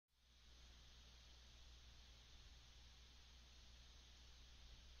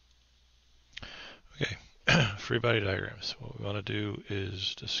free body diagrams. What we want to do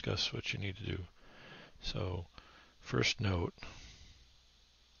is discuss what you need to do. So first note,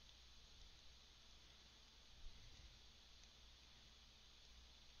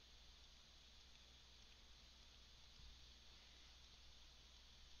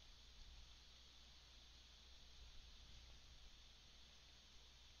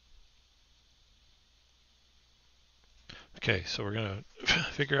 okay, so we're going to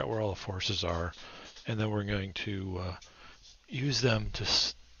figure out where all the forces are, and then we're going to use them to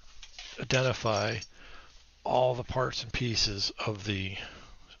identify all the parts and pieces of the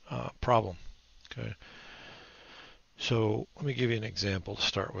problem. Okay, so let me give you an example to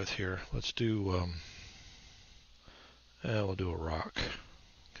start with here. Let's do, we'll do a rock.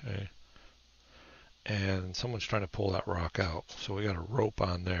 Okay, and someone's trying to pull that rock out, so we got a rope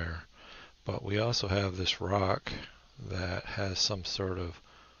on there, but we also have this rock that has some sort of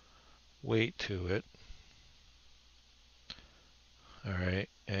weight to it. All right,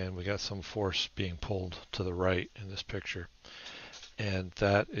 and we got some force being pulled to the right in this picture, and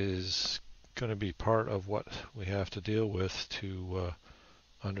that is going to be part of what we have to deal with to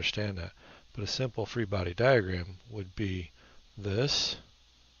understand that. But a simple free body diagram would be this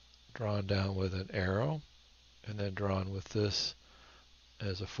drawn down with an arrow, and then drawn with this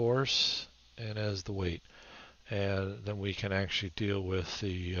as a force and as the weight, and then we can actually deal with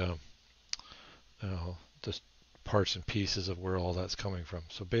the the parts and pieces of where all that's coming from.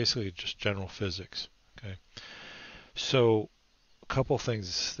 So basically just general physics. Okay, so a couple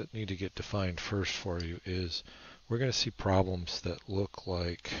things that need to get defined first for you is we're going to see problems that look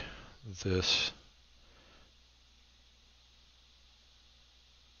like this.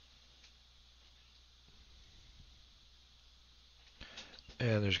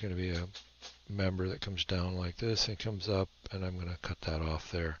 And there's going to be a member that comes down like this and comes up, and I'm going to cut that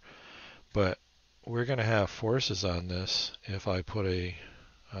off there. But we're going to have forces on this. If I put a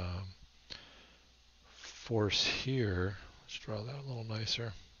force here, let's draw that a little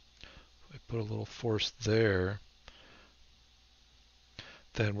nicer. If I put a little force there,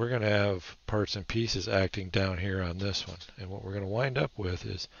 then we're going to have parts and pieces acting down here on this one. And what we're going to wind up with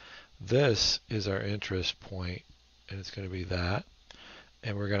is this is our interest point, and it's going to be that.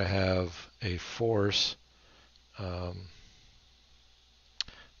 And we're going to have a force.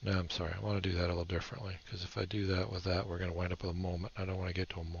 No, I'm sorry. I want to do that a little differently, because if I do that with that, we're going to wind up with a moment. I don't want to get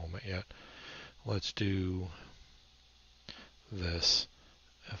to a moment yet. Let's do this.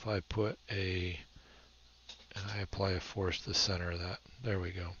 If I put and I apply a force to the center of that, there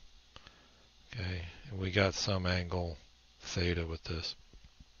we go. Okay, and we got some angle theta with this.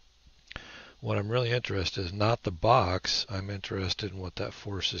 What I'm really interested in is not the box. I'm interested in what that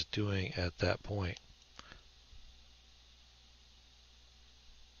force is doing at that point.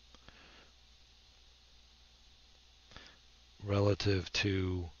 Relative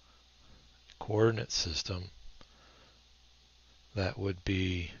to coordinate system, that would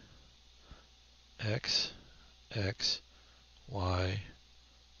be x, x, y,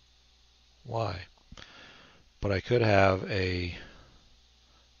 y. But I could have a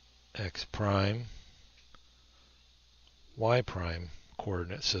x prime, y prime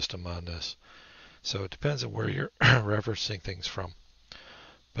coordinate system on this. So it depends on where you're referencing things from.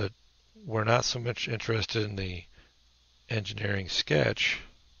 But we're not so much interested in the engineering sketch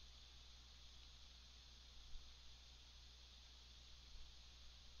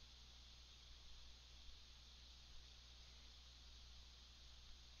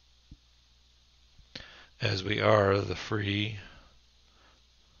as we are the free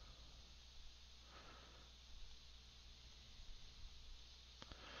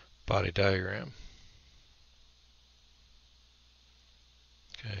body diagram.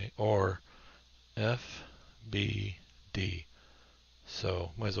 Okay, or FBD.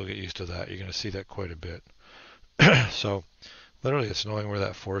 So might as well get used to that. You're going to see that quite a bit. So literally it's knowing where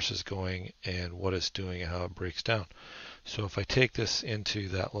that force is going and what it's doing and how it breaks down. So if I take this into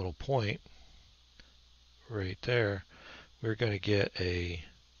that little point right there, we're going to get a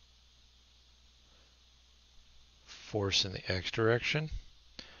force in the x direction.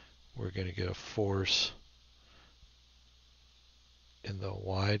 We're going to get a force in the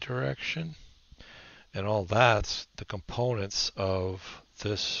y direction. And all that's the components of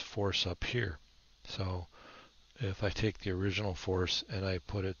this force up here. So if I take the original force and I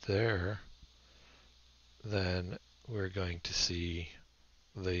put it there, then we're going to see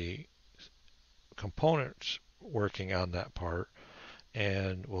the components working on that part,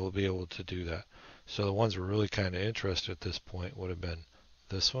 and we'll be able to do that. So the ones we're really kind of interested at this point would have been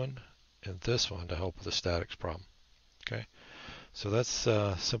this one and this one to help with the statics problem. Okay, so that's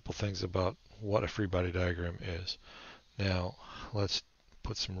simple things about what a free body diagram is. Now, let's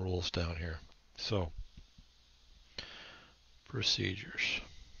put some rules down here. So, procedures.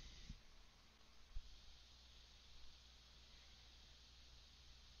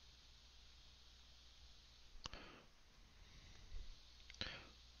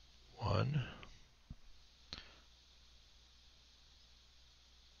 One,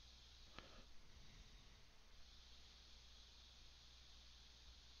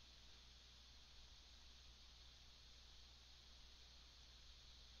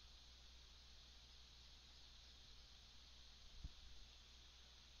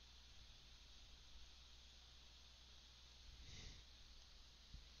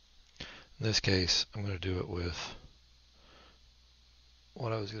 in this case, I'm going to do it with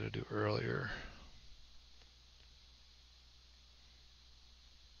what I was going to do earlier.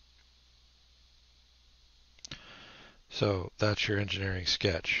 So that's your engineering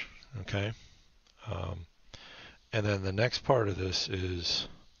sketch, okay? And then the next part of this is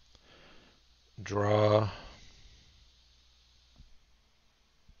draw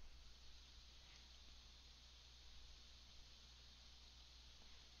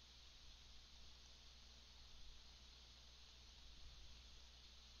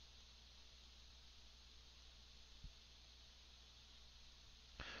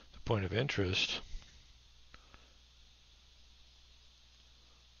the point of interest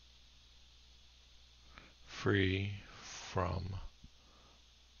free from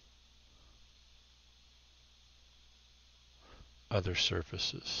other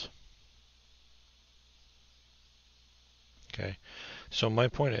surfaces. Okay, so my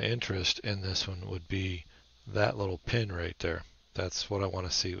point of interest in this one would be that little pin right there. That's what I want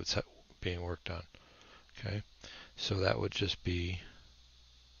to see what's being worked on. Okay, so that would just be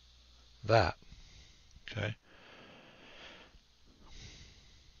that. Okay,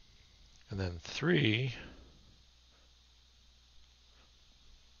 and then 3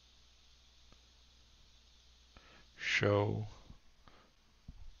 show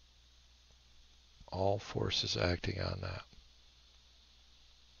all forces acting on that.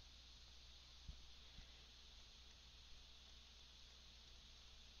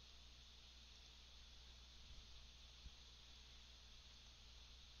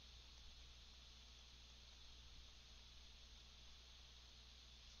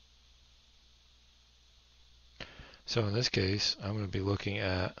 So in this case, I'm going to be looking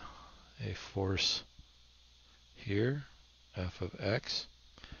at a force here, F of x,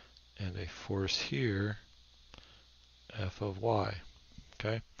 and a force here, F of y.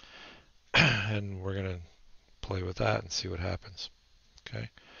 Okay, and we're going to play with that and see what happens. Okay,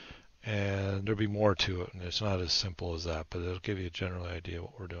 and there'll be more to it, and it's not as simple as that, but it'll give you a general idea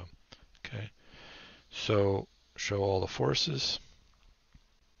what we're doing. Okay, so show all the forces.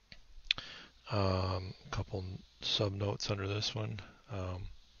 A couple sub notes under this one.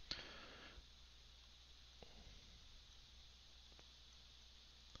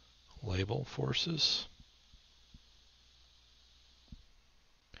 Label forces.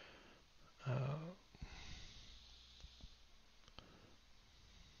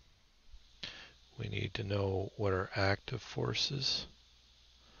 We need to know what are active forces,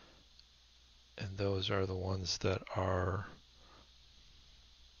 and those are the ones that are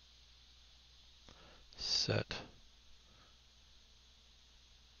set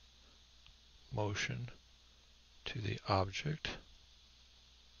motion to the object,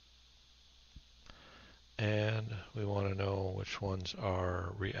 and we want to know which ones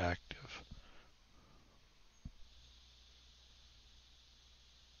are reactive.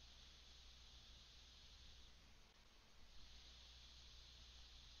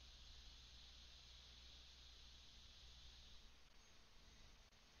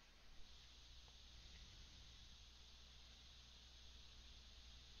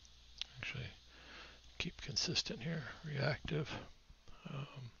 Actually, keep consistent here, reactive.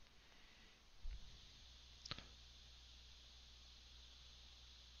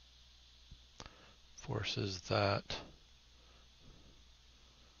 Forces that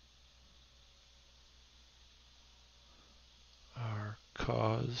are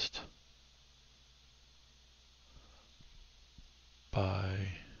caused by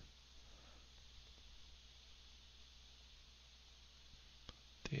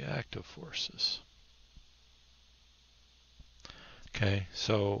the active forces. Okay,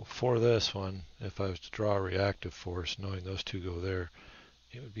 so for this one, if I was to draw a reactive force, knowing those two go there,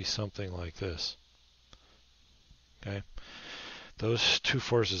 it would be something like this. Okay, those two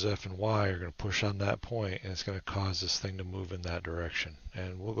forces F and Y are going to push on that point, and it's going to cause this thing to move in that direction.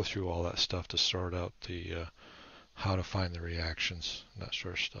 And we'll go through all that stuff to sort out the how to find the reactions and that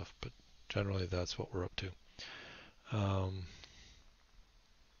sort of stuff. But generally that's what we're up to.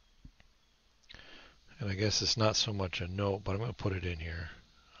 And I guess it's not so much a note, but I'm going to put it in here,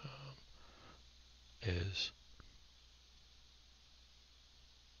 is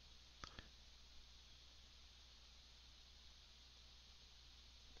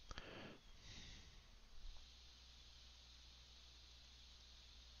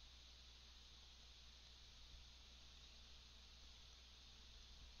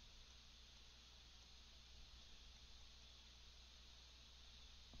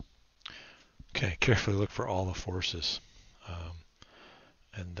okay, carefully look for all the forces,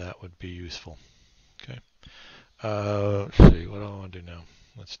 and that would be useful. Okay. Let's see, what do I want to do now?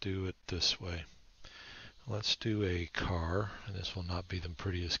 Let's do it this way. Let's do a car, and this will not be the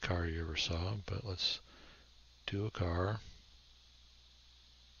prettiest car you ever saw, but let's do a car,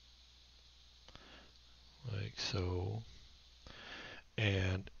 like so,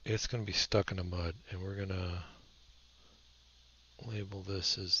 and it's going to be stuck in the mud, and we're going to label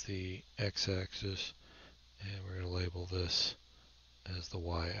this as the x-axis, and we're going to label this as the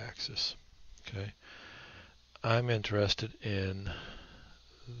y-axis. Okay. I'm interested in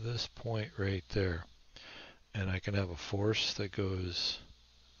this point right there, and I can have a force that goes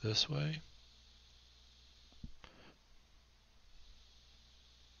this way,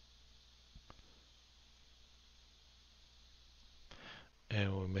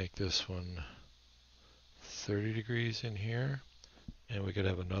 and we'll make this one 30 degrees in here, and we could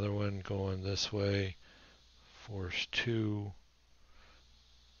have another one going this way, force 2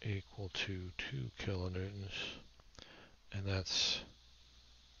 equal to 2 kilonewtons, and that's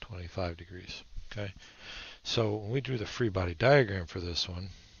 25 degrees. Okay, so when we drew the free body diagram for this one,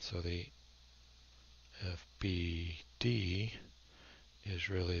 so the FBD is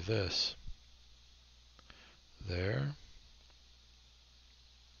really this. There,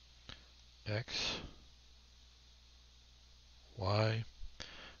 X, Y,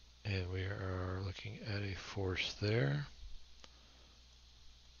 and we are looking at a force there.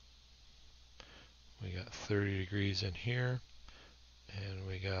 We got 30 degrees in here, and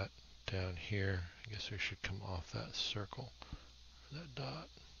we got down here, I guess we should come off that circle, or that dot.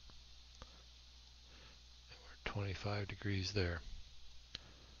 And we're 25 degrees there.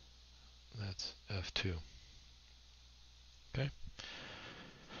 That's F2. Okay?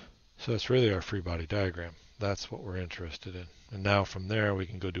 So that's really our free body diagram. That's what we're interested in. And now from there we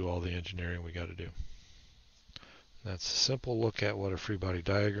can go do all the engineering we got to do. That's a simple look at what a free body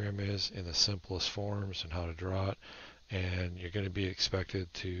diagram is in the simplest forms and how to draw it. And you're going to be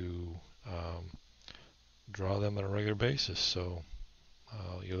expected to draw them on a regular basis. So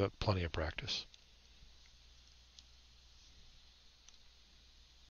you'll have plenty of practice.